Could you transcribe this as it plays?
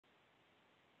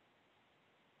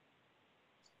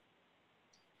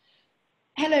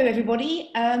Hello everybody,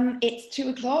 it's 2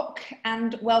 o'clock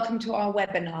and welcome to our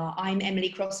webinar. I'm Emily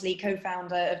Crossley,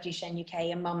 co-founder of DUCHENNE UK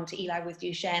and mum to Eli with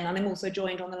Duchenne, and I'm also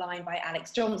joined on the line by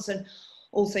Alex Johnson,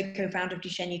 also co-founder of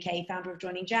DUCHENNE UK, founder of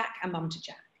Joining Jack and mum to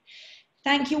Jack.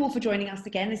 Thank you all for joining us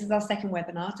again. This is our second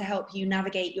webinar to help you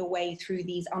navigate your way through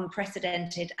these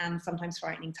unprecedented and sometimes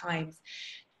frightening times.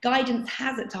 Guidance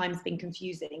has at times been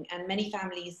confusing and many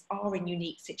families are in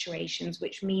unique situations,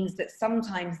 which means that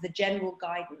sometimes the general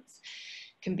guidance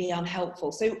can be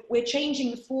unhelpful. So we're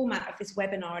changing the format of this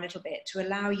webinar a little bit to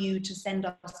allow you to send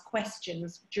us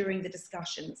questions during the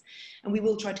discussions, and we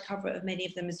will try to cover as many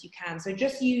of them as you can. So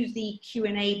just use the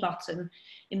Q&A button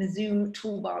in the Zoom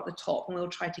toolbar at the top and we'll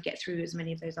try to get through as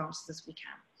many of those answers as we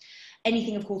can.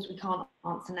 Anything, of course, we can't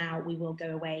answer now, we will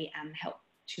go away and help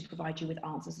to provide you with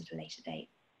answers at a later date.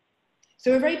 So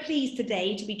we're very pleased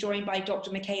today to be joined by Dr.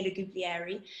 Michaela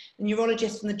Guglieri, a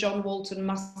neurologist from the John Walton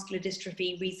Muscular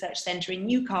Dystrophy Research Centre in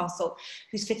Newcastle,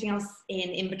 who's fitting us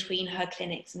in between her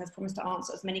clinics and has promised to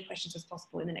answer as many questions as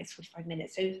possible in the next 45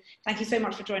 minutes. So thank you so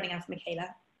much for joining us,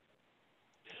 Michaela.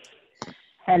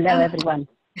 Hello, everyone.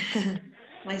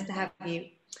 Nice to have you.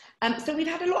 So we've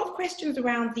had a lot of questions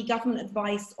around the government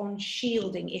advice on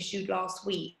shielding issued last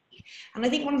week. And I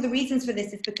think one of the reasons for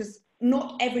this is because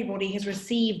not everybody has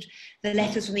received the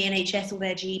letters from the NHS or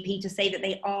their GP to say that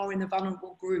they are in the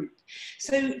vulnerable group.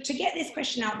 So to get this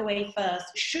question out of the way first,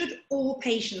 should all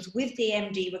patients with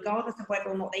DMD, regardless of whether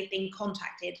or not they've been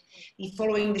contacted, be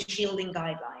following the shielding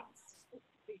guidelines?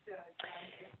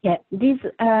 Yeah, this,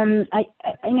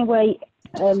 in a way,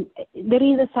 there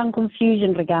is some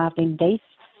confusion regarding this.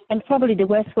 And probably the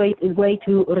best way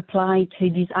to reply to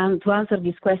this, to answer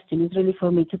this question is really for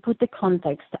me to put the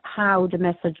context, how the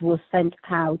message was sent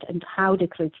out and how the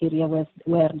criteria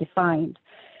were defined.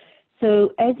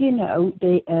 So, as you know,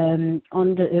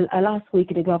 last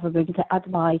week the government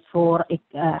advised for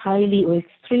highly or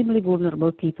extremely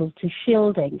vulnerable people to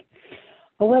shielding.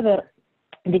 However,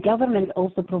 the government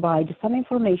also provided some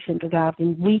information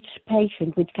regarding which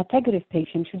category of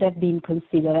patient should have been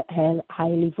considered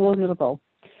highly vulnerable.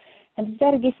 And it's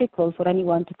very difficult for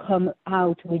anyone to come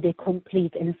out with a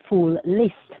complete and full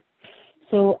list.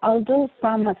 So although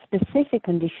some specific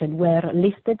conditions were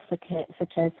listed,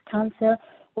 such as cancer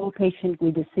or patients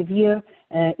with a severe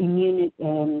immune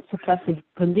suppressive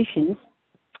conditions,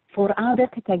 for other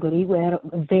categories where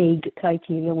vague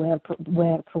criteria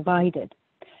were provided.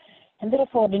 And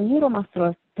therefore, the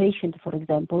neuromuscular patients, for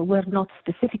example, were not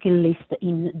specifically listed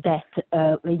in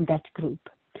that group.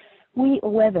 We,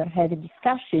 however, had a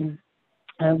discussion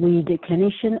with the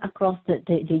clinician across the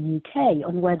UK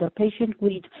on whether patients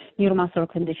with neuromuscular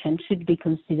conditions should be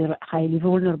considered highly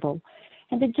vulnerable.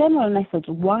 And the general message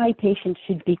why patients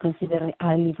should be considered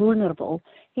highly vulnerable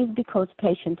is because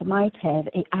patients might have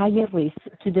a higher risk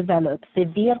to develop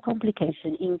severe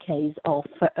complications in case of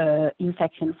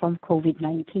infection from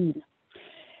COVID-19.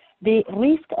 The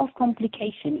risk of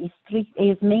complication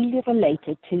is mainly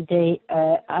related to the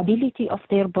ability of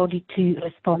their body to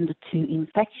respond to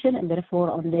infection and therefore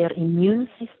on their immune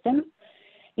system,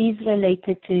 is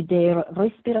related to their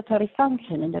respiratory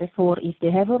function, and therefore if they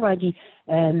have already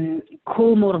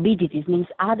comorbidities, means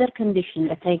other conditions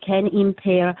that they can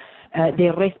impair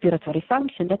their respiratory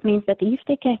function. That means that if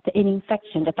they get an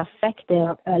infection that affects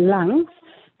their lungs,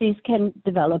 these can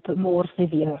develop more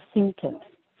severe symptoms.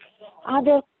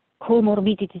 Other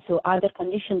comorbidities or other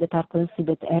conditions that are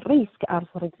considered at risk are,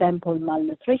 for example,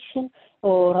 malnutrition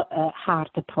or heart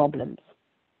problems.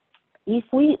 If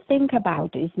we think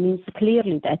about this, it means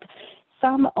clearly that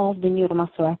some of the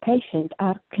neuromuscular patients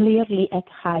are clearly at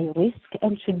high risk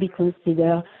and should be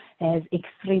considered as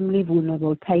extremely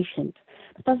vulnerable patients.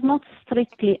 It does not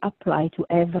strictly apply to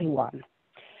everyone.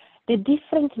 The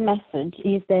different message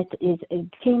is that it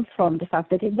came from the fact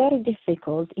that it's very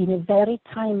difficult in a very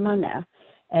time manner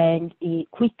and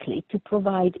quickly to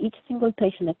provide each single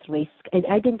patient at risk and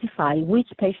identify which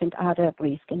patients are at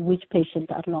risk and which patients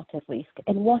are not at risk,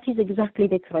 and what is exactly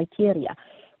the criteria.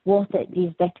 What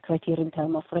is that criteria in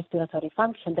terms of respiratory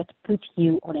function that puts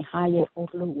you on a higher or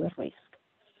lower risk?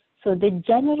 So the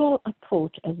general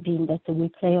approach has been that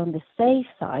we play on the safe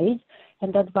side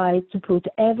and advise to put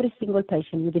every single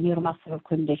patient with a neuromuscular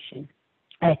condition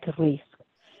at risk.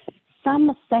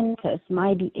 Some centers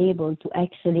might be able to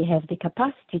actually have the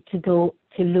capacity to go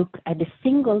to look at a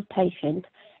single patient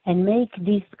and make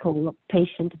this call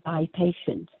patient by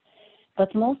patient.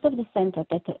 But most of the centers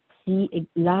that see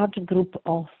a large group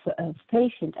of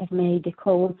patients have made the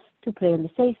call to play on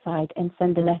the safe side and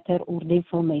send the letter or the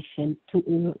information to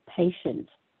all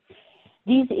patients.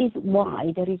 This is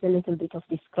why there is a little bit of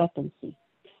discrepancy.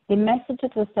 The message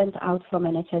that was sent out from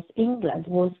NHS England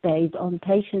was based on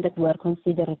patients that were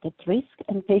considered at risk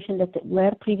and patients that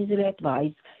were previously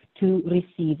advised to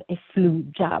receive a flu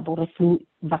jab or a flu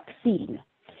vaccine.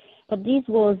 But this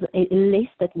was a list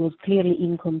that was clearly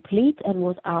incomplete and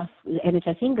was asked,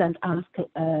 NHS England asked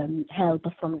help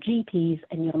from GPs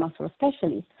and neuromuscular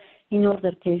specialists in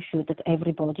order to ensure that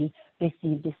everybody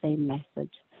received the same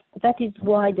message. But that is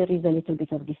why there is a little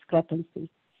bit of discrepancy.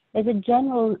 As a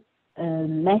general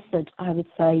message, I would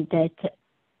say that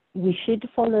we should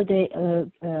follow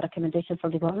the recommendation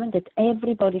from the government that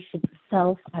everybody should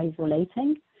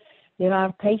self-isolating. There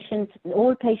are patients,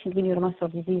 all patients with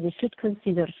neuromuscular diseases should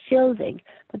consider shielding,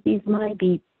 but this might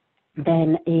be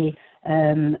then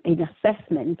an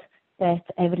assessment that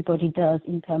everybody does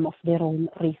in terms of their own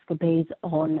risk based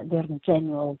on their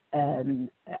general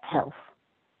health.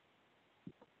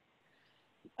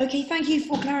 Okay, thank you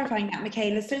for clarifying that,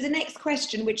 Michaela. So the next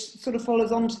question, which sort of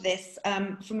follows on to this,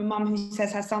 from a mum who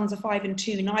says her sons are 5 and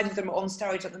 2, neither of them are on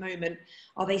steroids at the moment.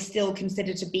 Are they still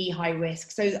considered to be high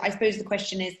risk? So I suppose the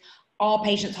question is, are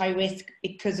patients high risk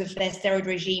because of their steroid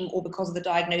regime or because of the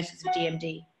diagnosis of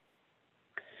DMD?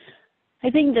 I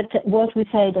think that what we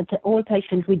say that all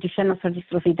patients with Duchenne muscular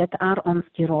dystrophy that are on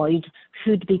steroids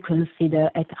should be considered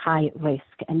at high risk,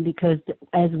 and because,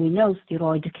 as we know,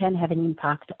 steroid can have an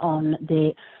impact on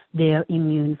their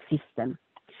immune system.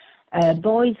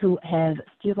 Boys who have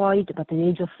steroid but at the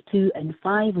age of 2 and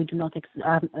 5, we do not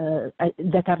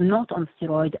that are not on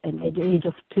steroid and at the age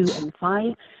of 2 and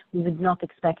 5, we would not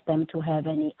expect them to have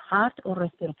any heart or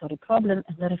respiratory problem,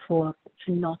 and therefore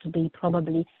should not be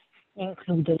probably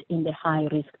included in the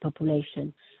high-risk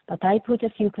population. But I put a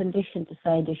few conditions to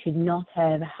say they should not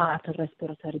have heart or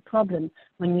respiratory problem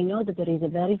when we know that there is a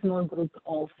very small group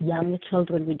of young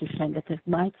children with Duchenne that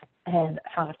might have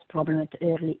heart problem at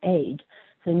early age.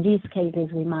 So in these cases,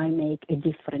 we might make a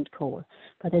different call.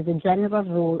 But as a general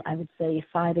rule, I would say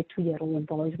 5 and 2-year-old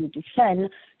boys with Duchenne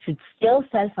should still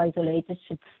self-isolate,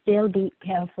 should still be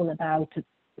careful about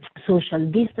social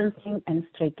distancing and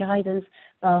strict guidance,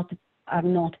 but are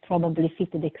not probably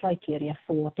fit the criteria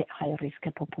for the high-risk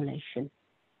population.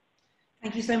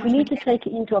 Thank you so much. We need to take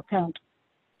into account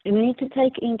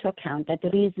that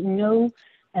there is no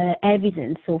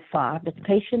evidence so far that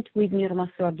patients with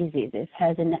neuromuscular diseases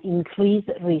has an increased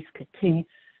risk to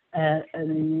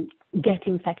get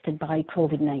infected by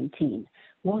COVID-19.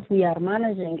 What we are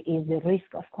managing is the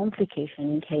risk of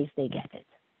complication in case they get it.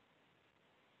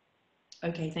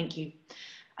 Okay, thank you.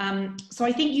 So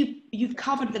I think you've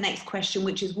covered the next question,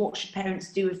 which is what should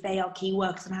parents do if they are key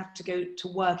workers and have to go to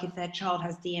work if their child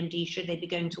has DMD? Should they be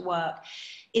going to work?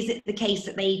 Is it the case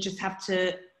that they just have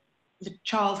to, the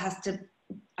child has to,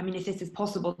 I mean, if this is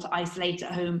possible, to isolate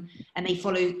at home and they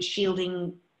follow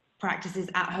shielding practices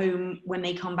at home when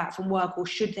they come back from work, or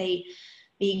should they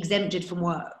be exempted from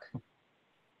work?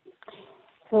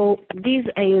 So this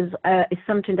is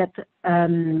something that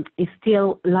is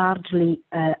still largely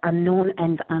unknown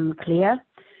and unclear,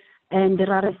 and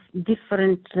there are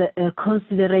different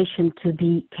considerations to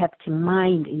be kept in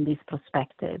mind in this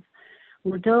perspective.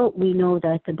 Although we know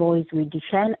that the boys with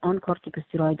Duchenne on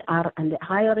corticosteroids are under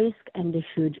higher risk and they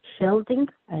should shielding,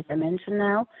 as I mentioned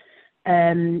now,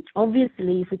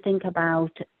 obviously if we think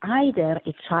about either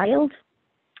a child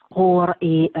or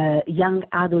a young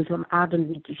adult or adult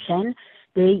with Duchenne,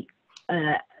 they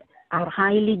are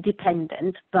highly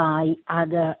dependent by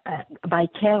by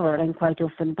carer and quite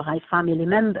often by family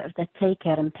members that take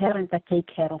care and parents that take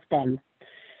care of them.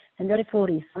 And therefore,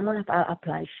 if someone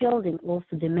applies shielding, also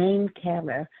the main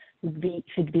carer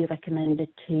should be recommended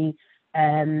to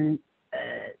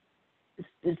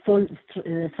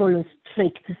follow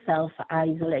strict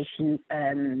self-isolation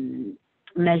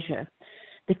measure.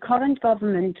 The current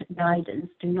government guidance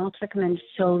do not recommend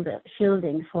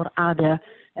shielding for other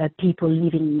people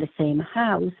living in the same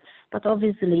house, but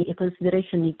obviously a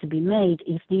consideration needs to be made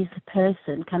if this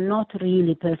person cannot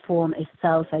really perform a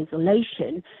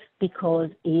self-isolation because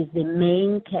he is the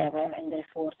main carer and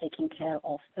therefore taking care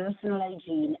of personal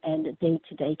hygiene and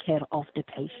day-to-day care of the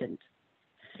patient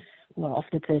or of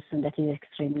the person that is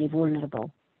extremely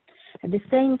vulnerable. At the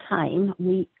same time,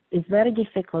 it's very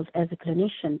difficult as a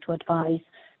clinician to advise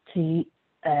to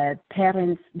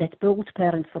parents, that both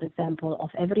parents, for example, of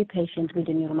every patient with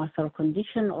a neuromuscular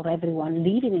condition or everyone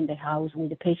living in the house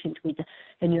with a patient with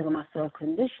a neuromuscular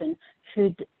condition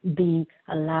should be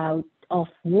allowed off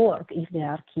work if they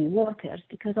are key workers,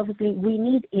 because obviously we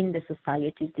need in the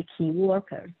society the key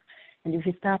workers. And if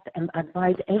we start and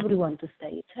advise everyone to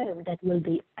stay at home, that will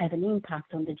have an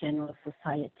impact on the general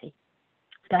society.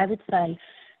 So I would say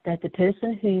that the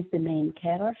person who is the main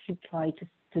carer should try to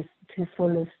to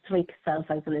follow strict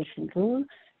self-isolation rule,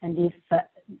 and if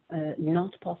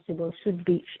not possible, should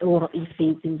be, or if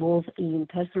it involves in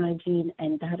personal hygiene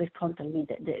and direct contact with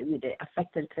the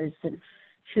affected person,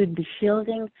 should be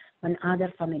shielding when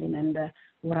other family member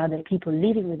or other people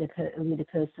living with the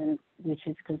person, which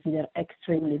is considered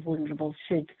extremely vulnerable,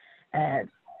 should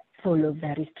follow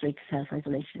very strict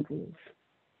self-isolation rules.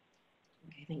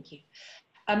 Okay, thank you.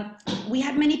 We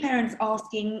had many parents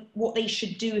asking what they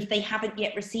should do if they haven't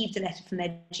yet received a letter from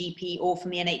their GP or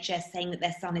from the NHS saying that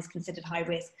their son is considered high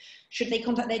risk. Should they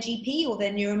contact their GP or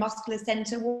their neuromuscular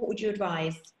centre? What would you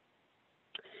advise?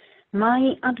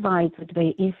 My advice would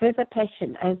be, if a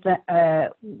patient has,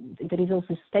 there is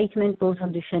also a statement both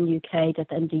on Duchenne UK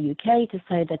and the UK to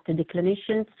say that the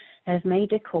clinicians have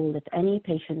made a call that any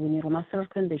patient with neuromuscular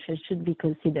condition should be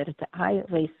considered high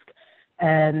risk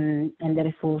and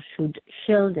therefore should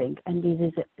shielding, and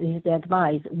this is the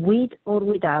advice with or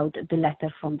without the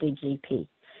letter from the GP.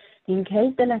 In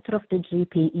case the letter of the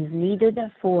GP is needed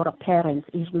for parents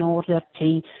in order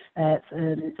to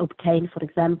obtain, for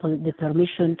example, the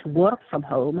permission to work from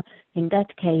home, in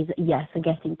that case, yes,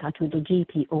 get in touch with the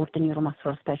GP or the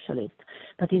neuromuscular specialist.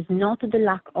 But it's not the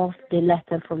lack of the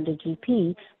letter from the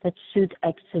GP that should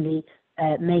actually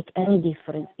make any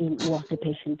difference in what the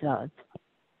patient does.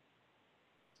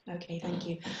 Okay, thank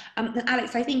you.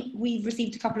 Alex, I think we've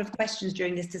received a couple of questions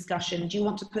during this discussion. Do you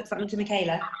want to put something to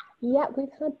Michaela? Yeah,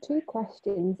 we've had 2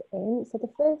 questions in. So the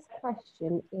first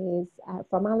question is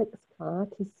from Alex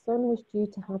Clark. His son was due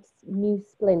to have new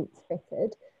splints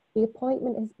fitted. The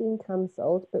appointment has been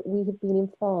cancelled, but we have been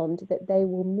informed that they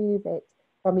will move it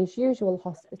from his usual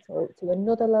hospital to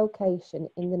another location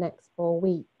in the next 4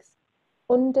 weeks.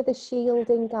 Under the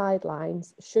shielding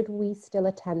guidelines, should we still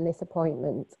attend this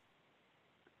appointment?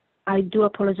 I do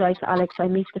apologise, Alex. I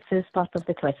missed the first part of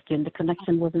the question. The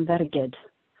connection wasn't very good.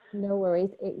 No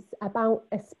worries. It's about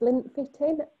a splint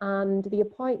fitting and the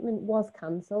appointment was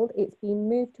cancelled. It's been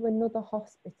moved to another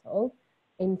hospital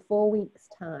in 4 weeks'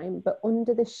 time, but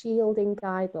under the shielding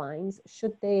guidelines,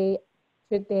 should they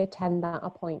attend that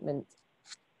appointment?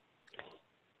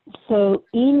 So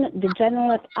in the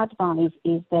general advice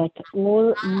is that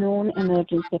all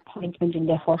non-emergency appointments in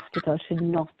the hospital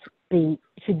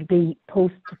should be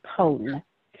postponed.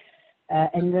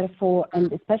 And therefore,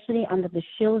 and especially under the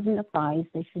shielding advice,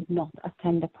 they should not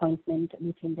attend appointment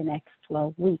within the next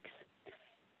 12 weeks.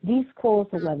 These calls,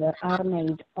 however, are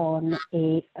made on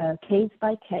a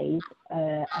case-by-case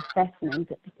assessment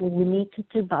because we need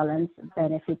to balance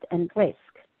benefit and risk.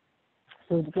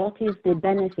 So what is the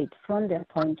benefit from the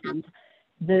appointment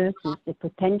versus the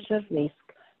potential risk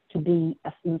to be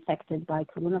infected by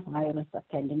coronavirus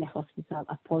attending a hospital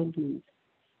appointment?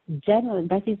 Generally,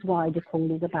 that is why the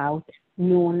call is about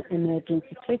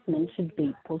non-emergency treatment should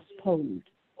be postponed.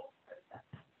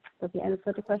 Does that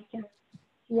answer the question?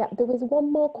 Yeah, there was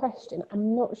one more question.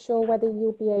 I'm not sure whether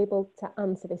you'll be able to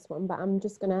answer this one, but I'm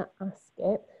just going to ask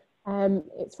it.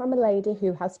 It's from a lady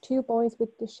who has 2 boys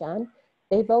with Duchenne.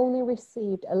 They've only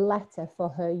received a letter for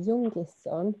her youngest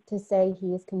son to say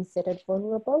he is considered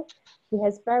vulnerable. He's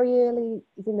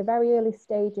in the very early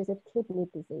stages of kidney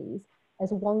disease,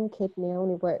 as one kidney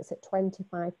only works at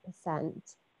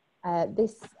 25%.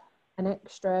 An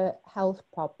extra health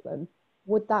problem,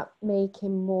 would that make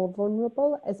him more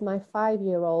vulnerable, as my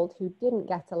 5-year-old who didn't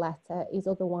get a letter is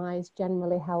otherwise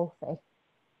generally healthy?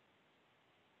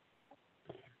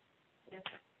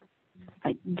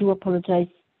 I do apologise,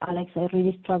 Alex. I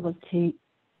really struggle to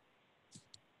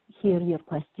hear your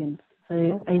question.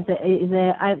 So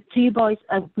I have 2 boys.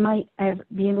 I might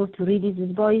be able to read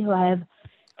this boy who have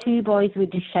 2 boys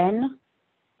with Duchenne.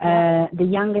 The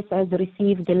youngest has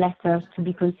received the letter to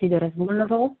be considered as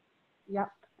vulnerable. Yeah.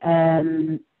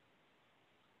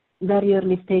 Very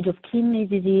early stage of kidney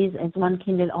disease, as one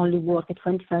kidney only work at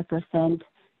 25%.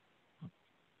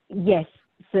 Yes.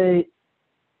 So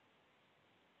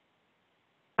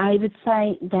I would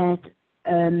say that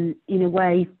in a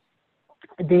way,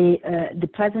 the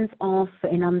presence of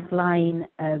an underlying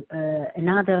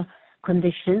another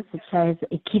condition such as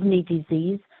a kidney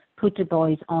disease put the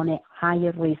boys on a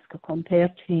higher risk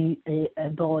compared to a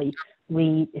boy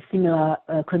with a similar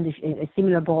condition, a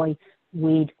similar boy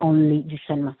with only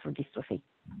Duchenne muscular dystrophy.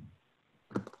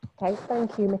 Okay,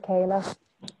 thank you, Michaela.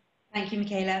 Thank you,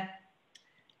 Michaela.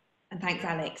 And thanks,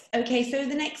 Alex. Okay, so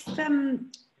the next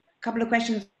couple of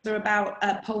questions are about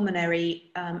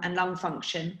pulmonary and lung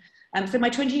function. So my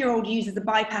 20-year-old uses the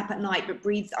BiPAP at night but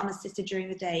breathes unassisted during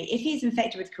the day. If he's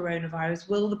infected with coronavirus,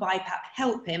 will the BiPAP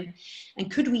help him? And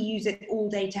could we use it all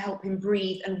day to help him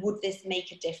breathe? And would this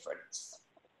make a difference?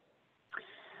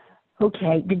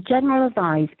 Okay, the general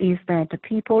advice is that the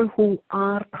people who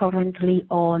are currently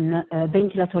on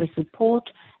ventilatory support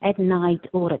at night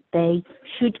or at day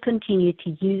should continue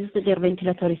to use their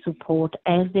ventilatory support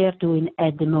as they are doing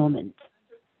at the moment,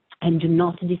 and do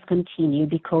not discontinue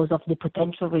because of the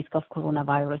potential risk of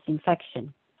coronavirus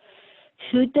infection.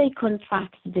 Should they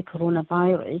contract the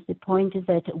coronavirus, the point is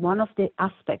that one of the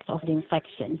aspects of the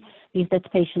infection is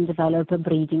that patients develop a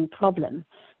breathing problem.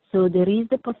 So there is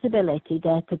the possibility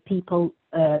that the people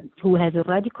who have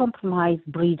already compromised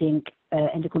breathing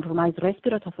and a compromised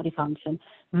respiratory function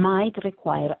might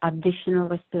require additional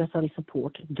respiratory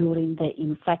support during the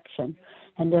infection.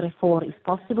 And therefore, it's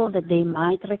possible that they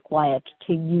might require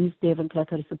to use their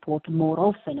ventilatory support more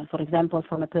often. For example,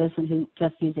 from a person who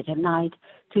just uses it at night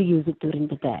to use it during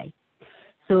the day.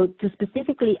 So to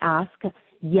specifically ask,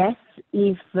 yes,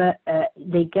 if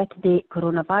they get the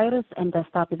coronavirus and they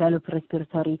start developing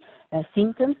respiratory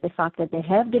symptoms, the fact that they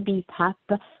have the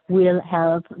BPAP will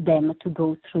help them to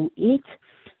go through it.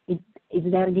 It's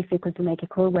very difficult to make a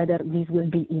call whether this will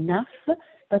be enough,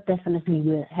 but definitely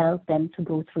will help them to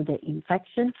go through the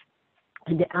infection.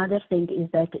 And the other thing is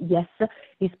that, yes,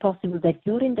 it's possible that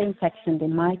during the infection they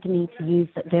might need to use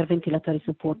their ventilatory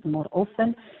support more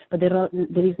often, but there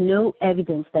is no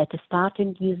evidence that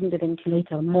starting using the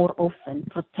ventilator more often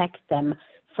protects them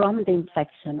from the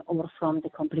infection or from the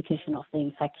complication of the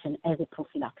infection as a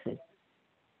prophylaxis.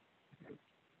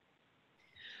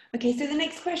 Okay, so the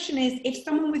next question is, if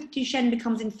someone with Duchenne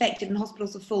becomes infected and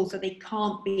hospitals are full so they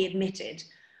can't be admitted,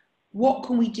 what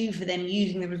can we do for them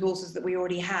using the resources that we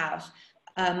already have?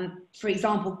 For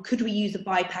example, could we use a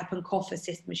BiPAP and cough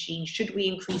assist machine? Should we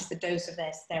increase the dose of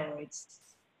their steroids?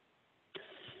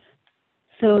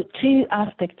 So two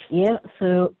aspects here.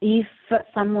 So if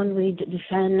someone with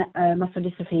Duchenne muscular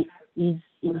dystrophy is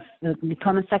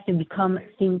become infected, become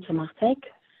symptomatic,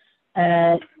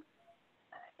 and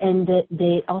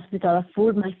the hospital are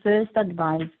full, my first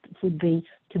advice would be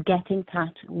to get in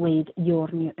touch with your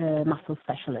muscle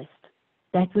specialist.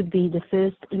 That would be the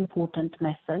first important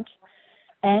message,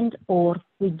 and or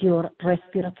with your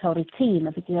respiratory team,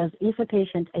 because if a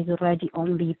patient is already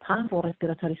on BPAP or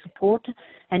respiratory support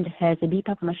and has a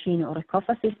BPAP machine or a cough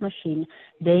assist machine,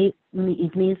 it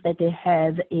means that they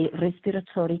have a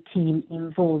respiratory team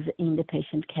involved in the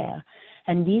patient care.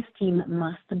 And this team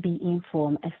must be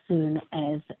informed as soon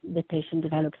as the patient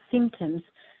develops symptoms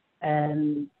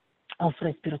of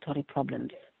respiratory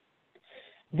problems.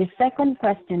 The second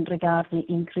question regarding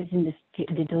increasing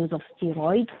the dose of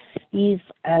steroids is,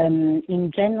 in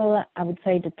general, I would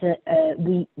say that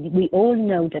we all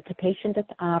know that the patients that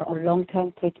are on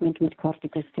long-term treatment with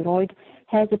corticosteroid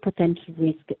has a potential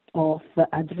risk of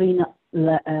adrenal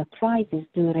crisis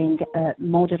during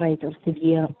moderate or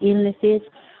severe illnesses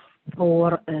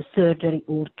or surgery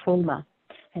or trauma.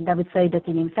 And I would say that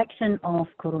an infection of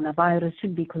coronavirus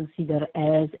should be considered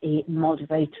as a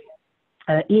moderate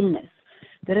illness.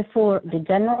 Therefore, the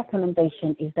general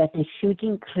recommendation is that they should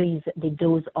increase the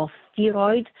dose of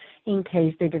steroid in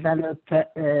case they develop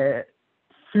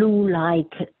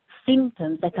flu-like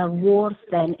symptoms that are worse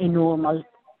than a normal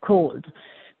cold.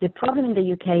 The problem in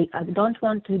the UK, I don't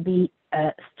want to be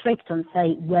strict on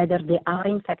say whether they are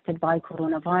infected by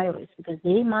coronavirus, because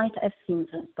they might have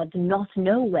symptoms but do not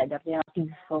know whether they are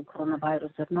diseased for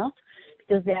coronavirus or not,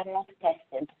 because they are not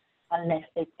tested unless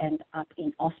they end up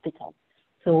in hospital.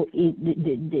 So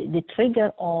the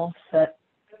trigger of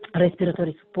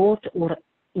respiratory support or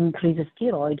increase of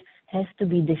steroid has to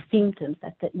be the symptoms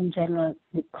that in general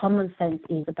the common sense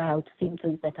is about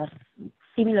symptoms that are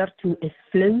similar to a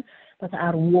flu but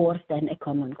are worse than a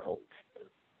common cold.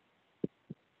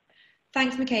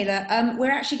 Thanks, Michaela.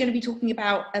 We're actually going to be talking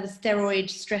about steroid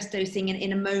stress dosing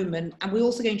in a moment, and we're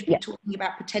also going to be talking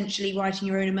about potentially writing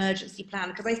your own emergency plan,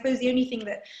 because I suppose the only thing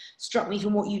that struck me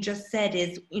from what you just said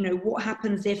is, you know, what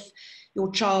happens if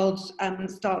your child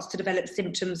starts to develop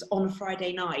symptoms on a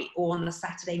Friday night or on a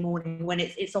Saturday morning, when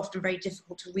it's often very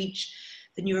difficult to reach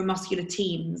the neuromuscular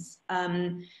teams.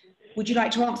 Would you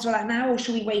like to answer that now, or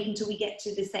should we wait until we get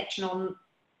to the section on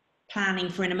planning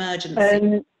for an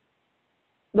emergency?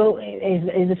 Well,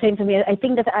 it's the same to me. I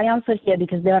think that I answered here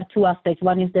because there are two aspects.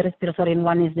 One is the respiratory and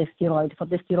one is the steroid. For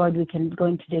the steroid, we can go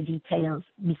into the details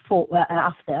before,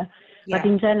 after. Yeah. But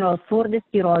in general, for the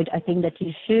steroid, I think that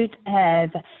you should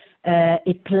have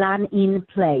a plan in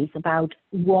place about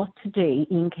what to do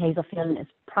in case of illness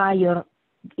prior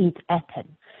it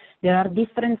happens. There are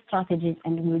different strategies,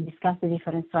 and we will discuss the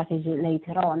different strategies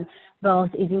later on, but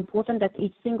it's important that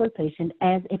each single patient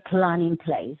has a plan in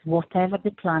place, whatever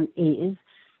the plan is,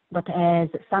 but has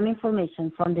some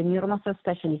information from the neuromuscular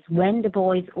specialist when the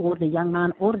boy or the young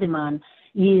man or the man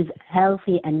is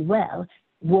healthy and well,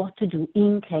 what to do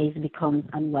in case it becomes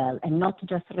unwell, and not to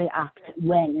just react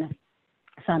when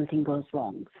something goes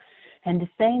wrong. And the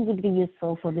same would be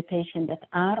useful for the patients that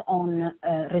are on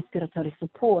respiratory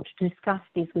support, to discuss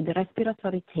this with the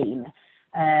respiratory team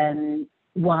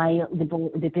while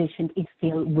the patient is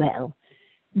still well.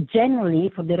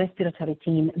 Generally, for the respiratory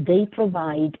team, they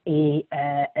provide a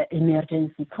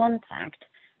emergency contact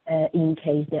in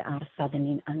case they are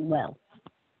suddenly unwell.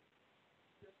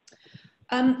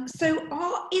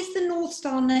 Is the North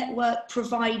Star network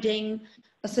providing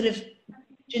a sort of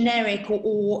generic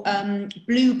or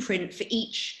blueprint for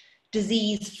each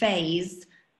disease phase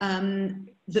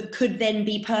that could then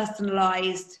be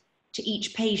personalised to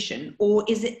each patient, or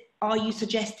are you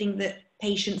suggesting that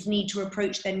patients need to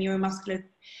approach their neuromuscular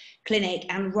clinic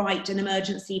and write an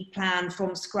emergency plan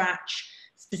from scratch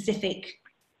specific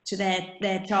to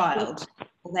their child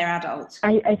or their adult?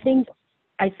 I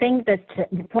think that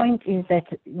the point is that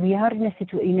we are in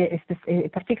a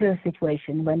particular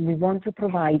situation when we want to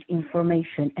provide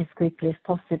information as quickly as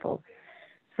possible.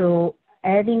 So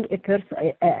having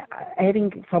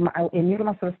from our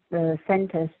neuromuscular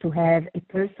centers to have a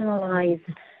personalized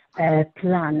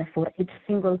plan for each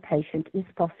single patient is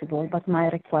possible, but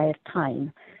might require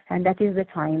time. And that is the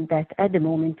time that at the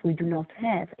moment we do not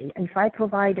have. If I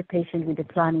provide a patient with a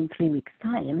plan in 3 weeks'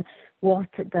 time,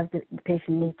 what does the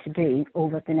patient need to do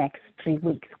over the next 3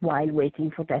 weeks while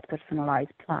waiting for that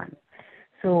personalized plan?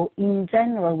 So in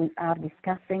general, we are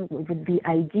discussing it would be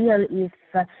ideal if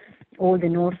all the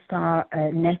North Star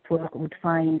network would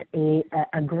find a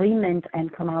agreement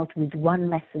and come out with one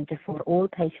message for all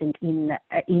patients in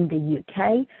the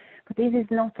UK. But this is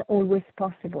not always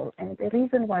possible. And the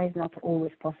reason why it's not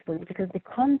always possible is because the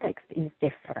context is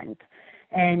different.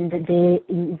 And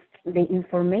the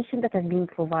information that has been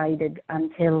provided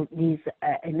until this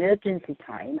emergency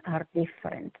time are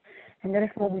different. And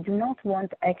therefore, we do not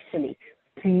want actually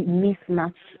to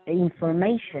mismatch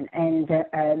information and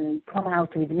come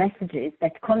out with messages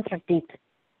that contradict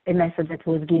a message that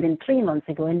was given 3 months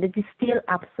ago and that is still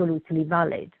absolutely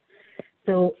valid.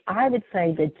 So I would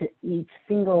say that each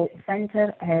single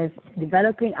center are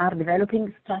developing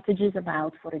strategies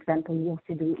about, for example, what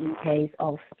to do in case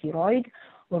of steroid,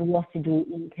 or what to do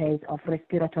in case of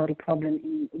respiratory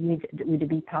problem with the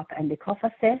BPAP and the cough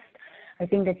assist. I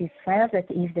think that it's fair that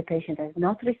if the patient has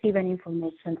not received any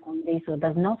information on this or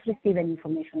does not receive any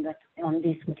information on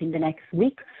this within the next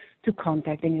week, to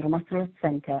contact the neuromuscular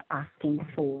center asking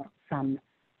for some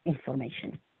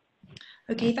information.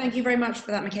 Okay, thank you very much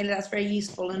for that, Michaela. That's very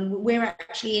useful. And we're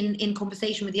actually in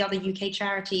conversation with the other UK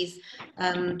charities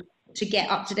to get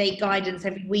up-to-date guidance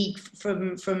every week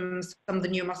from some of the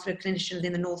neuromuscular clinicians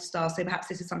in the North Star. So perhaps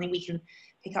this is something we can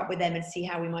pick up with them and see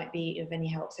how we might be of any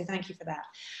help. So thank you for that.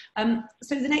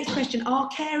 So the next question, are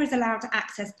carers allowed to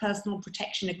access personal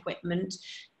protection equipment?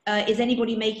 Is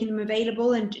anybody making them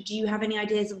available? And do you have any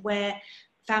ideas of where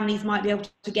families might be able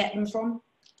to get them from?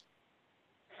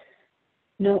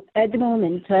 No, at the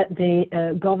moment,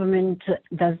 the government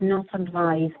does not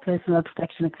advise personal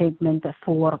protection equipment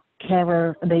for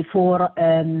parents,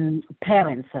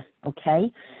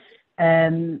 okay?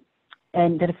 And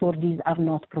therefore, these are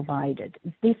not provided.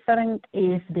 It's different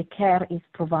if the care is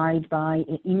provided by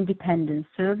an independent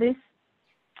service,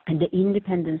 and the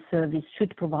independent service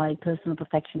should provide personal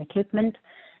protection equipment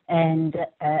and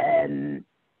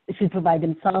should provide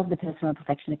themselves the personal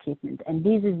protection equipment. And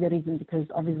this is the reason, because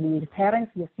obviously with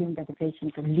parents, we assume that the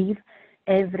patient will live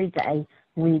every day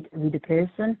with the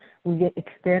person. With the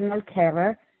external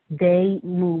carer, they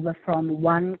move from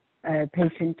one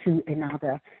patient to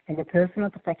another. And the personal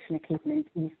protection equipment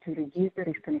is to reduce the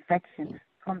risk of infection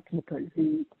from people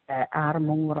who are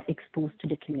more exposed to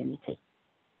the community.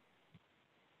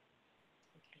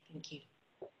 Okay, thank you.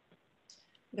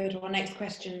 We'll go to our next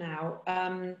question now.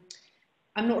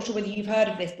 I'm not sure whether you've heard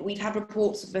of this, but we've had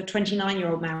reports of a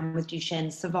 29-year-old man with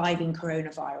Duchenne surviving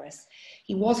coronavirus.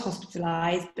 He was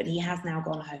hospitalised, but he has now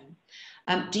gone home.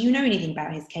 Do you know anything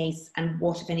about his case, and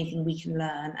what, if anything, we can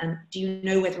learn? And do you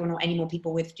know whether or not any more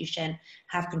people with Duchenne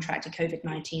have contracted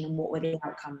COVID-19, and what were the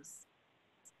outcomes?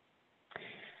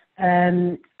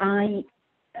 The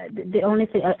only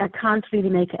thing, I can't really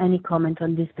make any comment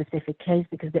on this specific case,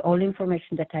 because the only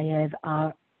information that I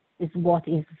have is what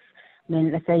is,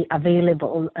 let's say,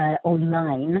 available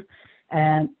online,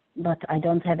 but I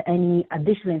don't have any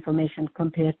additional information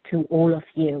compared to all of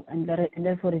you, and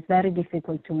therefore it's very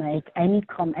difficult to make any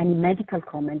medical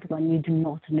comment when you do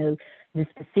not know the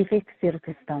specific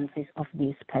circumstances of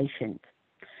this patient.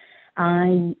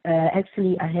 I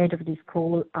actually, ahead of this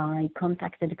call, I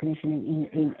contacted the clinician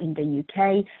in the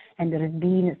UK, and there has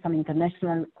been some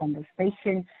international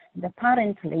conversation. And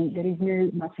apparently, there is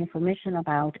no much information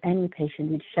about any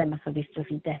patient with Duchenne muscular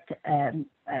dystrophy that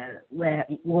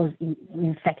was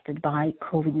infected by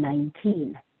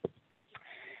COVID-19.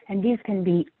 And this can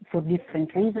be for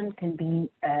different reasons, can be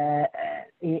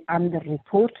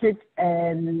underreported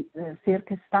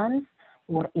circumstance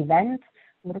or event,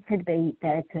 or it could be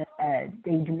that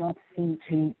they do not seem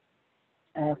to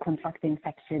contract the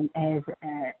infection as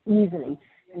easily.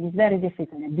 And it's very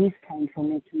difficult at this point for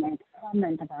me to make a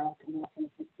comment about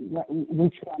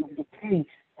which one of the two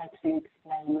that will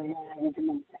explain why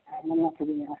I'm not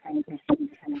aware of any patient with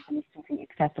dystrophy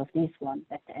except of this one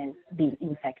that has been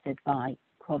infected by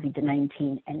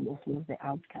COVID-19 and what was the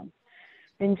outcome.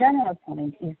 The general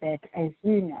point is that, as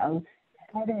you know,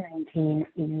 COVID-19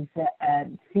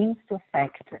 seems to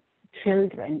affect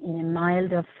children in a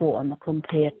milder form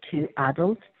compared to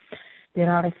adults. There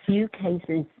are a few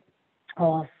cases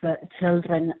of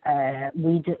children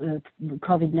with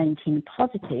COVID-19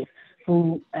 positive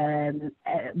who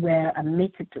were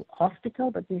admitted to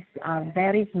hospital, but these are a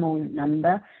very small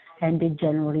number, and they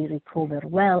generally recover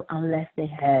well unless they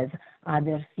have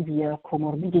other severe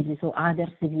comorbidities or other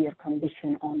severe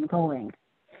condition ongoing.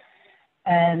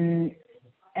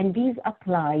 And these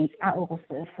apply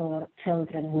also for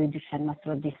children with Duchenne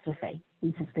muscular dystrophy.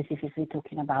 This is specifically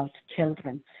talking about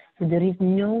children. So there is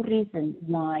no reason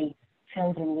why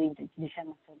children with Duchenne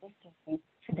muscular dystrophy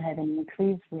should have an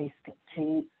increased risk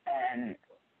to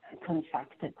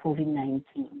contract COVID-19.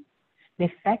 The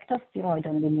effect of steroid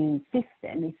on the immune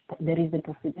system is there is a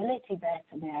possibility that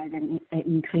they have an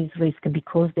increased risk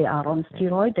because they are on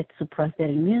steroid that suppress their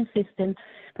immune system.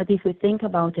 But if we think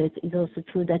about it, it's also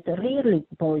true that rarely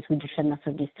boys with Duchenne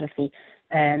muscular dystrophy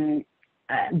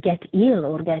get ill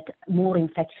or get more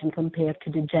infection compared to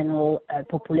the general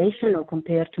population or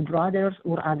compared to brothers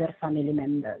or other family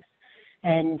members.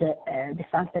 And the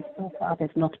fact that so far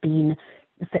there's not been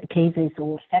cases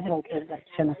or several cases of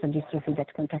Duchenne muscular dystrophy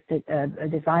that contracted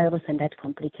the virus and that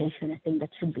complication, I think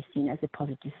that should be seen as a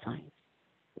positive sign.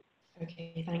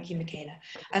 Okay, thank you, Michaela.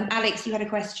 Alex, you had a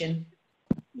question.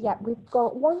 Yeah, we've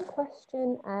got one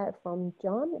question from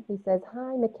John. He says,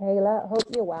 "Hi, Michaela,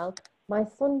 hope you're well. My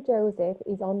son Joseph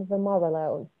is on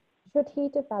vamorolone. Should he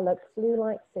develop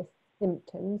flu-like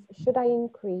symptoms, should I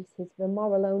increase his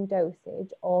vamorolone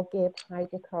dosage or give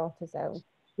hydrocortisone?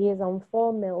 He is on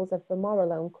 4 mils of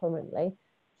vamorolone currently.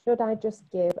 Should I just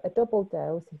give a double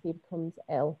dose if he becomes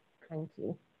ill? Thank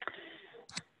you."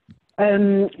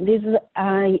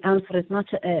 I answer as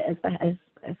much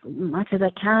as I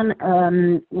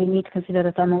can. We need to consider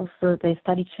that I'm also the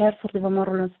study chair for the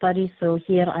vamorolone study. So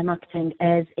here I'm acting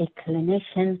as a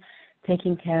clinician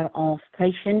taking care of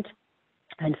patients,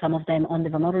 and some of them on the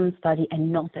vamorolone study,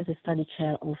 and not as a study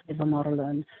chair of the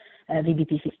vamorolone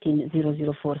VBP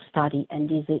 15004 study, and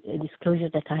this is a disclosure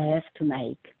that I have to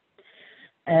make.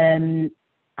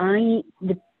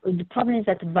 The problem is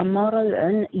that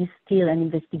vamorolone is still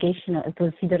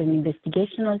considered an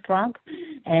investigational drug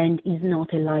and is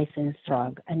not a licensed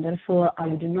drug, and therefore I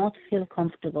do not feel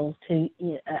comfortable to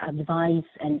advise,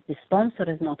 and the sponsor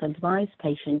has not advised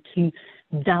patients to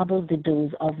double the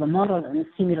dose of vamorolone,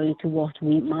 similarly to what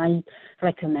we might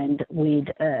recommend with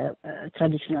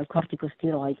traditional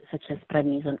corticosteroids such as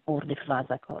prednisone or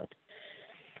deflazacort.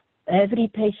 Every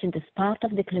patient, as part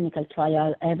of the clinical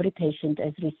trial, every patient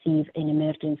has received an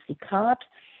emergency card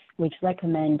which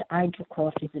recommend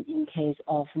hydrocortisone in case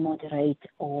of moderate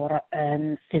or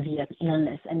severe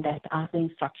illness, and that are the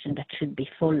instructions that should be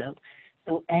followed.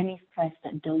 So any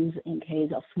stressed dose in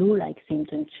case of flu-like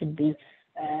symptoms should be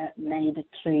made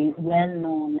through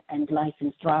well-known and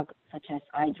licensed drugs such as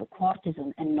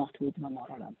hydrocortisone and not with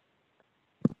vamorolone.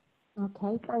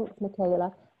 Okay, thanks,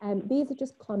 Michaela. These are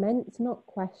just comments, not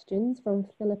questions, from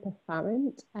Philippa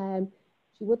Farrant.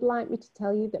 She would like me to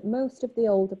tell you that most of the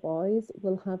older boys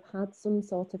will have had some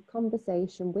sort of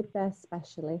conversation with their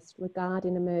specialist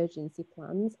regarding emergency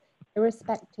plans,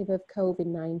 irrespective of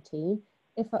COVID-19,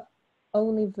 if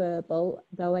only verbal,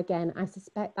 though again, I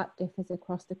suspect that differs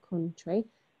across the country.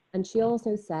 And she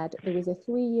also said there was a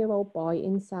 3-year-old boy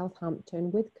in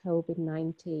Southampton with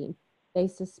COVID-19. They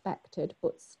suspected,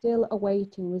 but still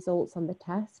awaiting results on the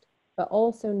test, but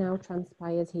also now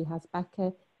transpires he has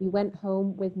Becker. He went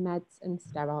home with meds and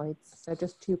steroids. So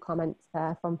just 2 comments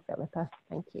there from Philippa.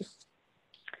 Thank you.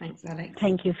 Thanks, Alex.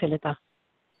 Thank you, Philippa.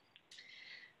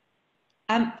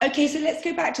 Okay, so let's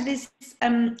go back to this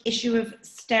issue of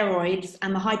steroids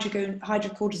and the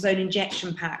hydrocortisone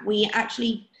injection pack. We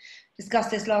actually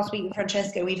discussed this last week with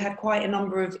Francesca. We've had quite a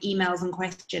number of emails and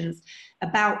questions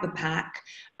about the pack.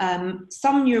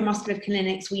 Some neuromuscular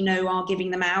clinics we know are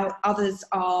giving them out. Others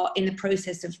are in the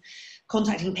process of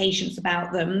contacting patients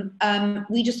about them.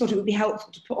 We just thought it would be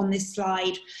helpful to put on this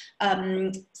slide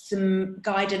some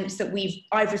guidance that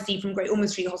I've received from Great Ormond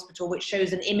Street Hospital, which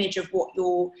shows an image of what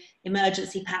your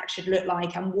emergency pack should look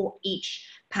like and what each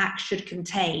pack should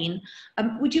contain.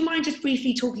 Would you mind just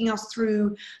briefly talking us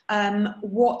through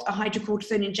what a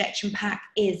hydrocortisone injection pack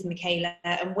is, Michaela,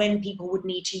 and when people would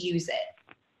need to use it?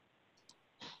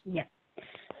 Yeah.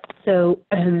 So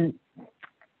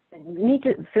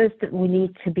first we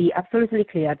need to be absolutely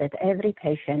clear that every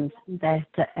patient that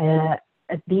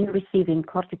has been receiving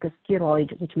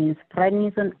corticosteroid, which means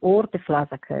prednisone or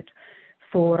deflazacort,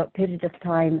 for a period of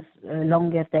time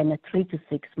longer than 3 to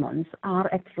 6 months,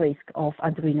 are at risk of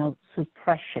adrenal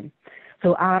suppression.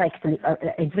 So are actually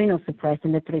adrenal suppressed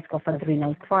and at risk of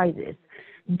adrenal crisis.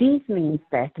 This means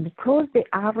that because they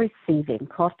are receiving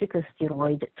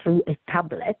corticosteroid through a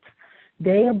tablet,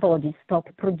 their body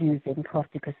stops producing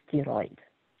corticosteroid.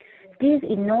 This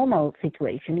in normal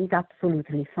situation is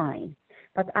absolutely fine,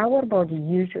 but our body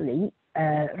usually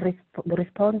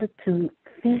responded to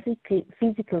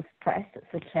physical stress,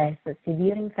 such as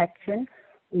severe infection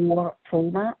or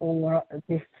trauma or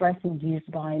the stress induced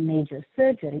by major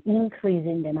surgery,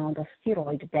 increasing the amount of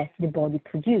steroid that the body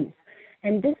produces.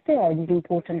 And this steroid is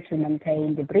important to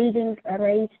maintain the breathing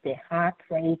rate, the heart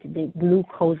rate, the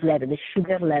glucose level, the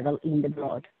sugar level in the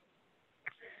blood.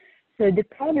 So the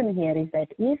problem here is that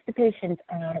if the patients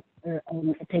are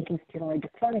taking steroid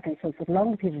chronically, so for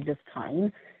long periods of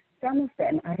time, some of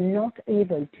them are not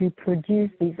able to produce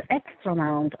this extra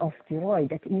amount of steroid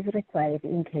that is required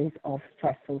in case of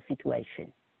stressful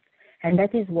situation. And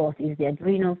that is what is the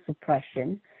adrenal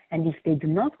suppression. And if they do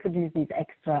not produce this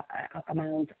extra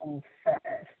amount of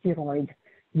steroid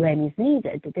when it's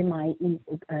needed, they might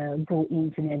go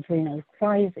into an adrenal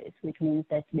crisis, which means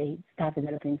that they start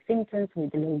developing symptoms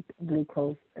with low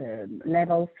glucose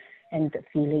levels and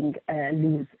feeling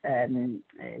lose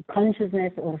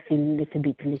consciousness or feeling a little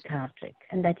bit lethargic.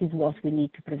 And that is what we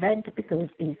need to prevent because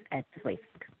it's at risk.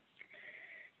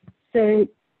 So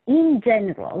in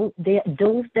general, the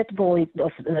dose that boys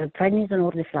of prednisone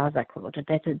or deflazacort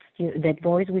that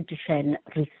boys with Duchenne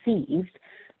received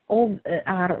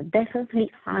are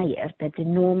definitely higher than the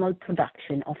normal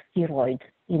production of steroid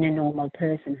in a normal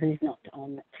person who is not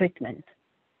on treatment.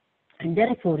 And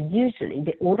therefore, usually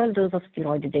the oral dose of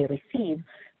steroid they receive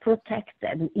protects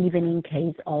them even in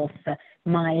case of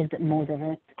mild,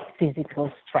 moderate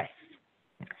physical stress.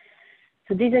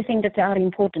 So these are things that are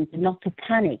important not to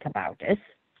panic about this.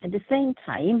 At the same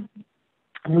time,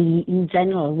 in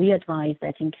general, we advise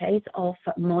that in case of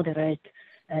moderate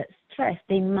stress,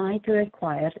 they might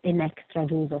require an extra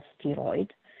dose of steroid.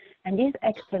 And this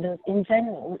extra dose, in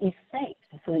general, is safe.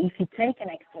 So if you take an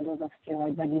extra dose of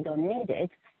steroid but you don't need it,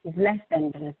 it's less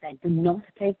dangerous than do not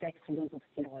take the extra dose of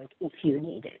steroid if you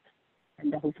need it.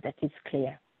 And I hope that is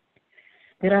clear.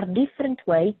 There are different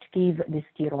ways to give the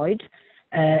steroid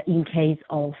in case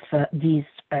of this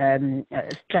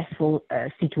stressful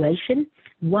situation.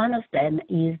 One of them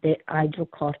is the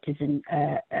hydrocortisone,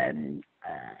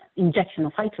 injection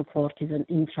of hydrocortisone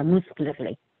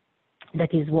intramuscularly.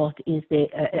 That is what is the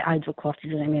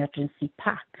hydrocortisone emergency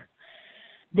pack.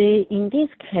 In this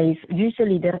case,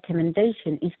 usually the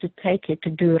recommendation is to take it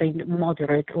during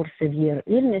moderate or severe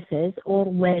illnesses or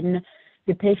when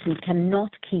the patient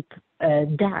cannot keep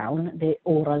down the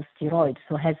oral steroid,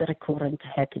 so has a recurrent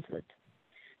episode.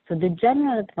 So the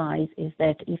general advice is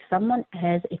that if someone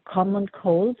has a common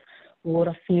cold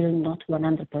or feeling not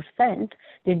 100%,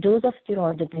 the dose of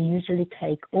steroid that they usually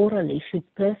take orally should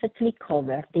perfectly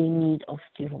cover the need of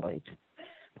steroid.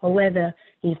 However,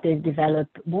 if they develop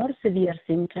more severe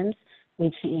symptoms,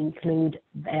 which include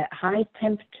high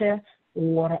temperature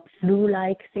or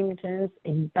flu-like symptoms,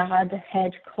 a bad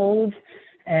head cold,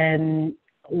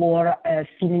 or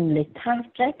feeling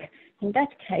lethargic, in that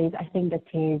case, I think that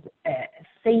it is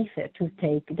safer to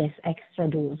take this extra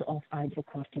dose of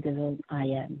hydrocortisone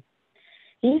IM.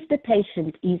 If the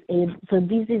patient is able, so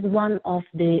this is one of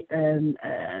the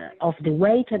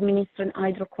way to administer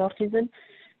hydrocortisone.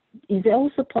 Is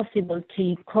also possible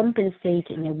to compensate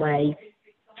in a way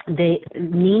the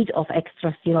need of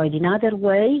extra steroid in other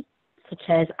way, such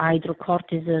as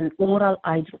hydrocortisone, oral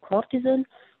hydrocortisone,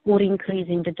 or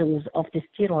increasing the dose of the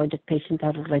steroid that patients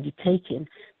are already taking.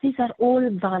 These are all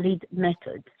valid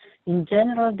methods. In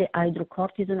general, the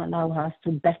hydrocortisone allows us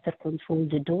to better control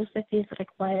the dose that is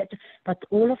required, but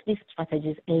all of these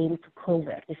strategies aim to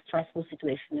cover the stressful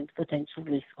situation and potential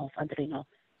risk of adrenal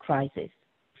crisis.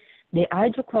 The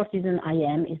hydrocortisone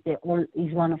IM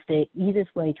is one of the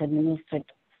easiest way to administer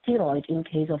steroid in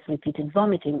case of repeated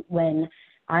vomiting when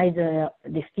either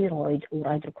the steroid or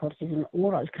hydrocortisone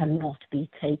oral cannot be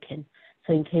taken.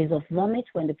 So in case of vomit,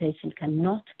 when the patient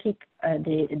cannot keep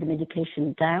the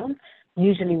medication down,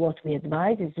 usually what we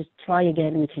advise is just try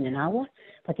again within an hour.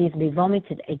 But if they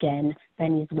vomited again,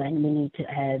 then is when we need to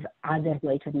have other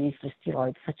way to administer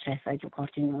steroids, such as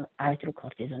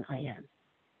hydrocortisone IM.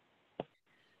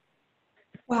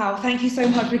 Wow, thank you so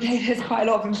much, Michaela. There's quite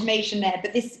a lot of information there,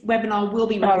 but this webinar will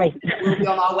be recorded, will be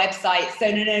on our website. So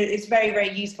no, it's very, very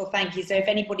useful. Thank you. So if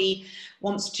anybody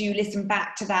wants to listen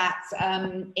back to that,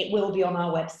 it will be on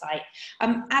our website.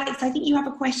 Alex, I think you have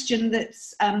a question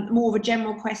that's more of a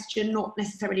general question, not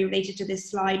necessarily related to this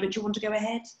slide, but do you want to go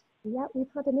ahead? Yeah, we've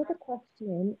had another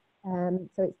question in.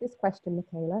 So it's this question,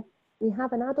 Michaela. We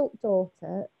have an adult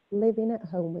daughter living at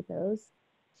home with us.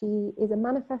 She is a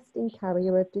manifesting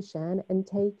carrier of Duchenne and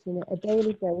taking a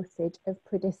daily dosage of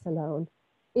prednisolone.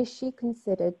 Is she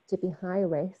considered to be high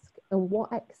risk, and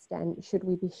what extent should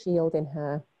we be shielding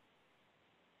her?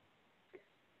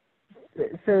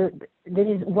 So there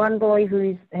is one boy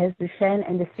who has Duchenne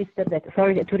and the sister that,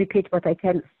 sorry to repeat, but I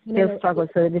can still struggle.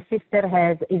 So the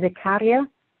sister is a carrier?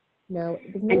 No.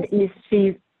 And is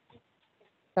she...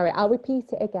 Sorry, I'll repeat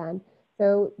it again.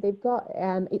 So they've got,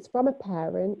 it's from a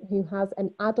parent who has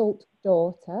an adult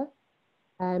daughter.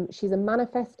 She's a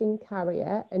manifesting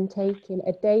carrier and taking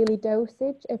a daily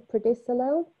dosage of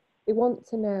prednisolone. They want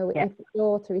to know if the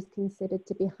daughter is considered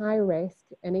to be high risk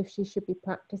and if she should be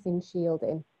practicing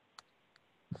shielding.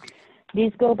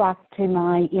 These go back to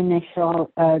my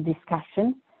initial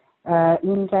discussion.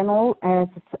 In general, as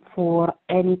for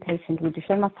any patient with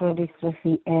Duchenne muscular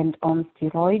dystrophy and on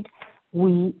steroid,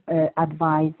 we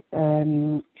advise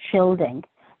shielding.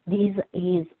 This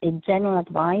is a general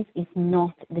advice, it's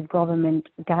not the government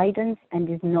guidance and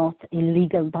is not a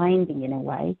legal binding in a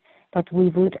way, but we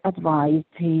would advise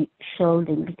to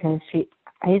shielding because she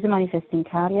is a manifesting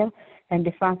carrier, and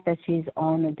the fact that she's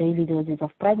on a daily doses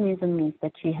of prednisone means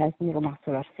that she has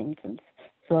neuromuscular symptoms.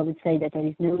 So I would say that there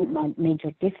is no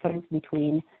major difference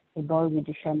between a boy with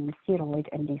Duchenne and steroid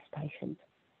and this patient.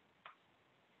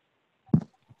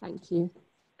 Thank you.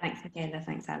 Thanks, Michaela.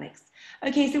 Thanks, Alex.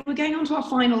 Okay, so we're going on to our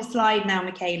final slide now,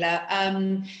 Michaela,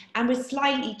 and we're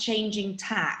slightly changing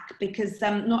tack because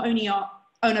not only are,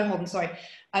 oh no, hold on, sorry.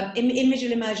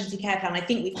 Individual emergency care plan, I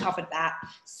think we've covered that.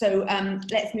 So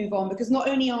let's move on because not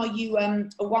only are you a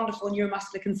wonderful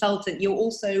neuromuscular consultant, you're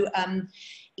also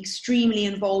extremely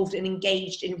involved and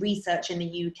engaged in research in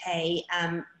the UK,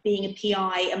 being a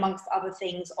PI, amongst other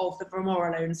things, of the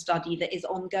vamorolone study that is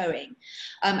ongoing.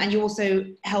 And you also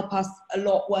help us a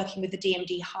lot working with the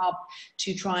DMD Hub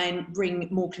to try and bring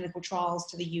more clinical trials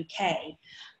to the UK.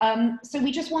 So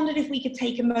we just wondered if we could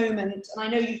take a moment, and I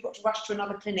know you've got to rush to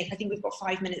another clinic, I think we've got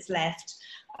 5 minutes left,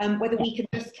 whether we could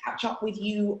just catch up with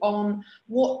you on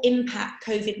what impact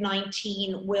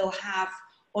COVID-19 will have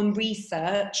on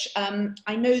research.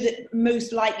 I know that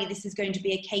most likely this is going to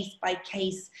be a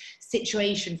case-by-case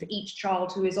situation for each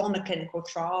child who is on a clinical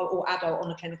trial or adult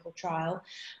on a clinical trial.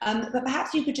 But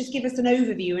perhaps you could just give us an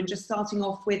overview and just starting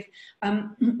off with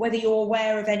whether you're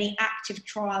aware of any active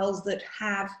trials that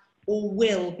have or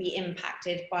will be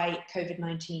impacted by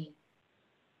COVID-19.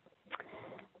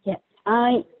 Yeah,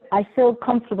 I feel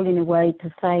comfortable in a way to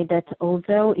say that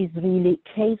although it's really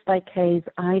case-by-case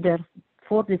either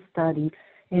for the study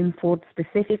and for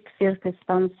specific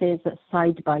circumstances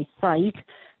side by side,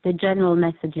 the general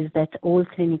message is that all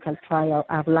clinical trials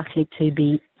are likely to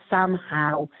be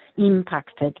somehow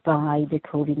impacted by the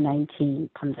COVID-19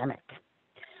 pandemic.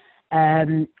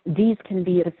 These can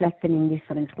be reflected in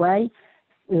different ways.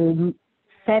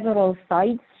 Several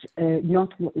sites,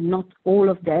 not all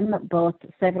of them, but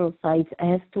several sites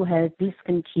have to have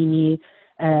discontinued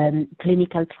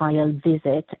clinical trial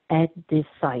visit at this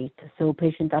site. So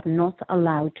patients are not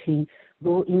allowed to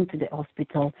go into the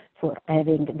hospital for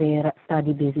having their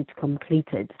study visit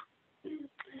completed.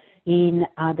 In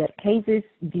other cases,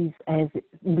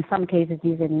 in some cases,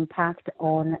 this has an impact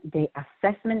on the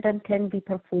assessment that can be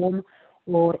performed,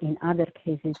 or in other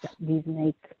cases, this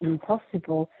makes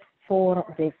impossible for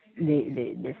the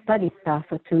study staff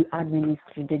to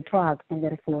administer the drug, and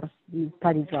therefore the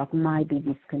study drug might be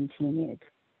discontinued.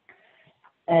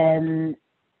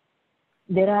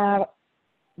 There are,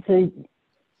 so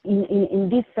in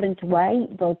different way,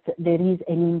 but there is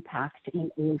an impact in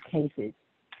all cases.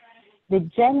 The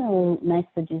general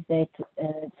message is that,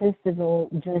 first of all,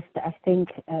 just I think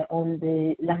on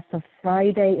the last of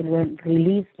Friday, it was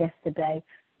released yesterday,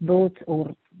 both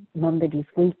or Monday this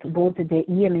week, both the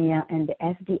EMA and the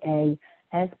FDA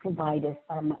has provided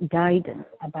some guidance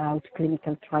about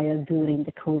clinical trials during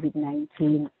the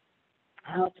COVID-19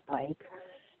 outbreak,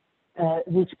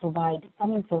 which provide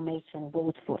some information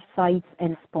both for sites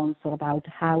and sponsors about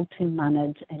how to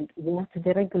manage and what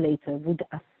the regulator would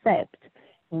accept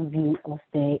in view of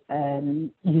the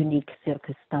unique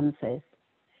circumstances.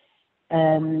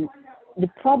 The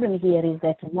problem here is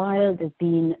that while there's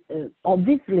been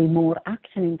obviously more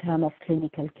action in terms of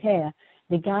clinical care,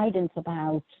 the guidance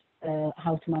about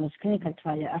how to manage clinical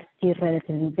trials are still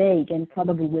relatively vague, and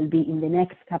probably will be in the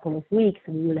next couple of weeks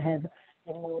we will have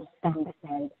a more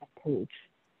standardized approach.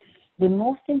 The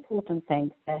most important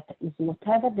thing that is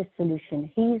whatever the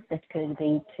solution is, that could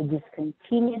be to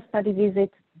discontinue study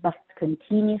visits but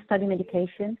continue study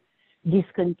medication,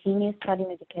 discontinue study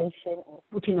medication, or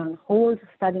putting on hold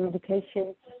study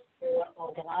medication, or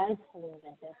organize hold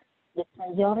visits. The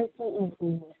priority is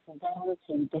always to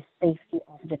guarantee the safety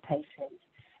of the patient.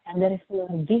 And therefore,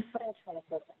 different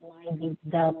choices might be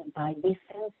done by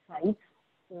different sites,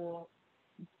 or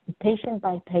patient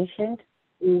by patient,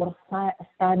 or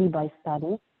study by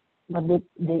study. But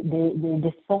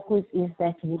the focus is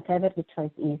that whatever the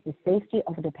choice is, the safety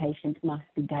of the patient must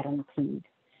be guaranteed.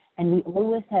 And we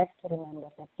always have to remember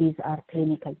that these are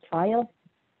clinical trials,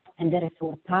 and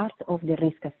therefore part of the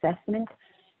risk assessment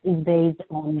is based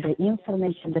on the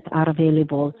information that are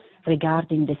available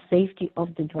regarding the safety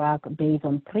of the drug based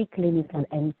on preclinical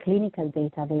and clinical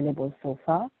data available so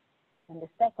far. And the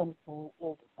second point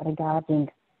is regarding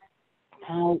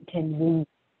how can we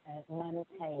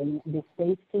maintain the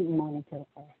safety monitor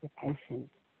of the patient.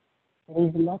 There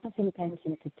is a lot of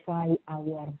intention to try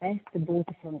our best, both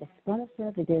from the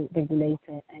sponsor, the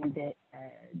regulator, and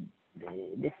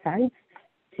the sites,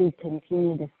 to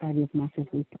continue the study as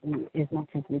much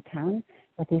as we can.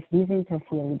 But if these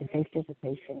interfere with the safety of the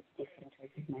patient, different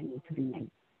choices might need to be made.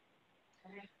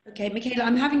 Okay, Michaela,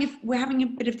 we're having a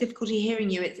bit of difficulty hearing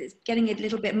you. It's getting a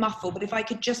little bit muffled, but if I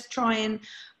could just try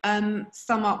and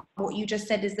sum up what you just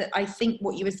said, is that I think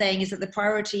what you were saying is that the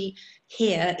priority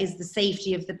here is the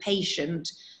safety of the patient,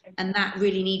 and that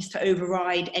really needs to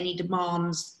override any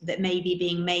demands that may be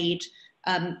being made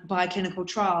by a clinical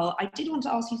trial. I did want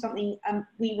to ask you something.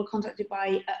 We were contacted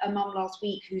by a mum last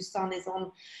week whose son is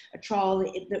on a trial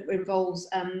that involves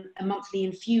a monthly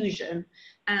infusion,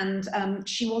 and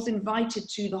she was invited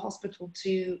to the hospital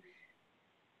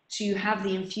to have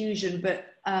the infusion, but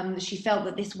she felt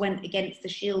that this went against the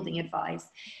shielding advice.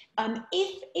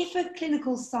 If a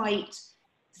clinical site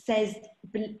says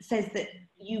that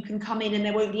you can come in and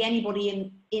there won't be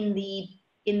anybody in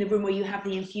the room where you have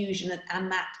the infusion,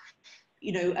 and that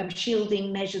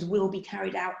shielding measures will be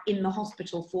carried out in the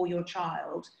hospital for your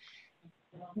child,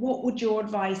 what would your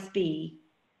advice be?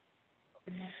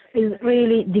 It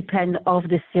really depends on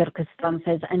the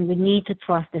circumstances, and we need to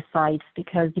trust the sites,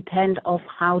 because depend of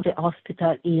how the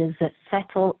hospital is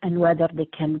settled and whether they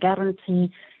can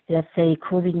guarantee, let's say,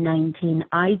 COVID-19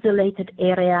 isolated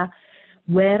area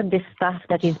where the staff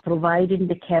that is providing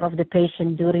the care of the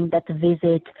patient during that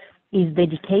visit is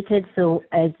dedicated, so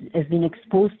has been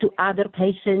exposed to other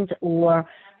patients or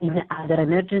in other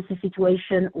emergency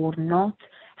situation or not,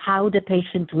 how the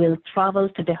patient will travel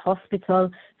to the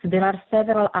hospital. So there are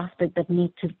several aspects that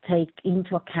need to take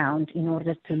into account in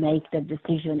order to make that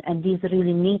decision, and these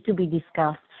really need to be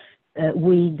discussed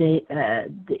with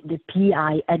the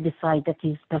PI at the site that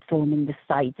is performing the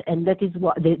site, and that is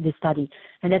what the study,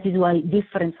 and that is why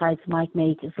different sites might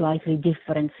make a slightly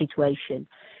different situation.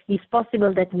 It's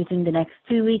possible that within the next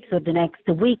 2 weeks or the next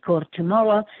week or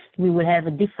tomorrow, we will have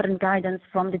a different guidance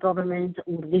from the government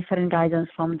or different guidance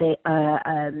from the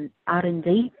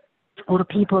R&D, or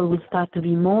people will start to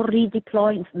be more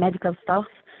redeployed, medical staff.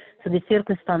 So the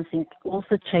circumstances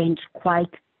also change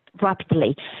quite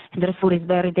rapidly, and therefore it's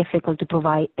very difficult to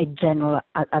provide a general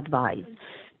advice.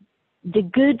 The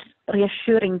good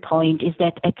reassuring point is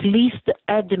that at least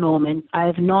at the moment, I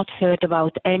have not heard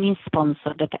about any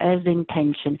sponsor that has the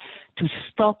intention to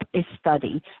stop a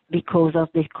study because of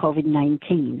the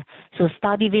COVID-19. So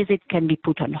study visits can be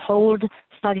put on hold,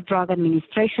 study drug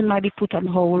administration might be put on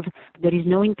hold. There is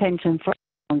no intention for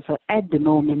sponsor at the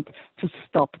moment to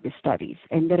stop the studies,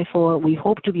 and therefore we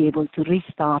hope to be able to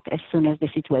restart as soon as the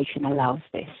situation allows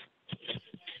this.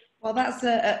 Well, that's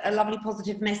a lovely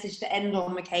positive message to end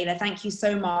on, Michaela. Thank you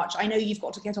so much. I know you've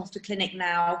got to get off to clinic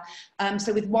now.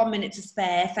 So with 1 minute to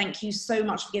spare, thank you so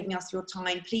much for giving us your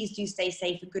time. Please do stay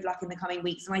safe and good luck in the coming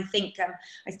weeks. And I think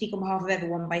I speak on behalf of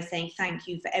everyone by saying thank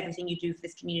you for everything you do for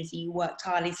this community. You work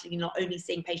tirelessly, not only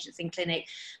seeing patients in clinic,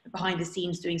 but behind the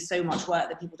scenes doing so much work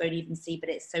that people don't even see, but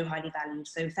it's so highly valued.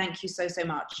 So thank you so, so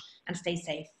much, and stay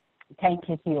safe. Thank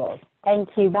you to you all. Thank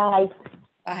you. Bye.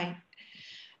 Bye.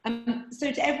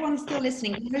 So to everyone still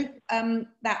listening, we hope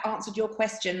that answered your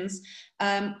questions.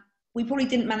 We probably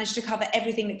didn't manage to cover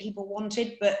everything that people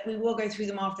wanted, but we will go through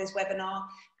them after this webinar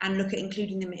and look at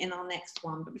including them in our next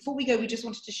one. But before we go, we just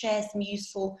wanted to share some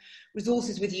useful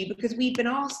resources with you, because we've been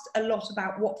asked a lot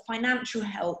about what financial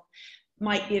help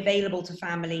might be available to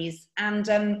families. And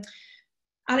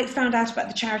Alex found out about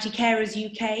the charity Carers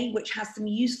UK, which has some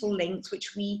useful links,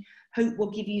 which we hope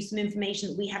will give you some information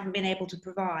that we haven't been able to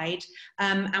provide.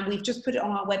 And we've just put it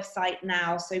on our website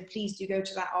now, so please do go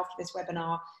to that after this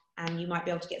webinar, and you might be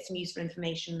able to get some useful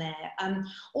information there.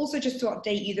 Also, just to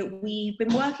update you that we've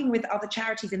been working with other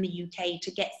charities in the UK to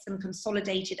get some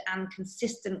consolidated and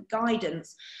consistent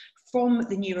guidance from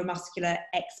the neuromuscular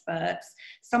experts,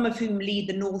 some of whom lead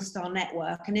the North Star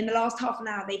network. And in the last half an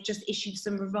hour, they've just issued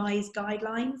some revised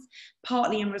guidelines,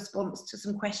 partly in response to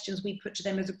some questions we put to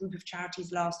them as a group of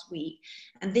charities last week.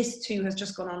 And this too has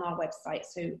just gone on our website,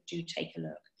 so do take a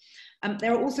look.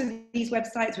 There are also these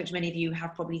websites, which many of you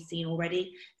have probably seen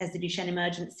already. There's the Duchenne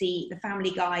Emergency, the Family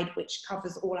Guide, which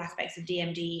covers all aspects of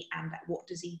DMD and what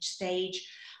does each stage.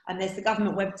 And there's the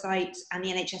government website and the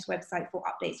NHS website for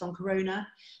updates on corona.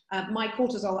 My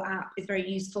cortisol app is very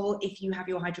useful if you have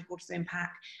your hydrocortisone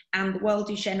pack, and the World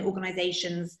Duchenne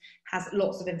Organizations has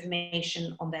lots of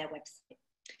information on their website.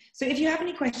 So if you have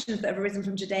any questions that have arisen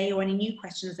from today, or any new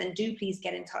questions, then do please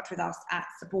get in touch with us at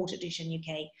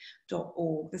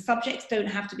support@duchenneuk.org. The subjects don't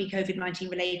have to be COVID-19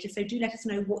 related, so do let us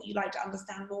know what you'd like to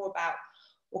understand more about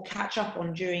or catch up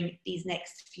on during these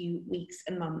next few weeks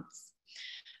and months.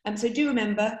 So do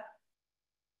remember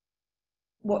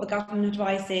what the government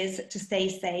advice is: to stay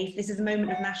safe. This is a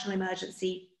moment of national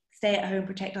emergency. Stay at home,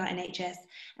 protect our NHS,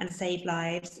 and save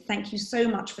lives. Thank you so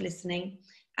much for listening,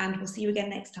 and we'll see you again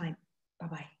next time.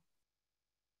 Bye-bye.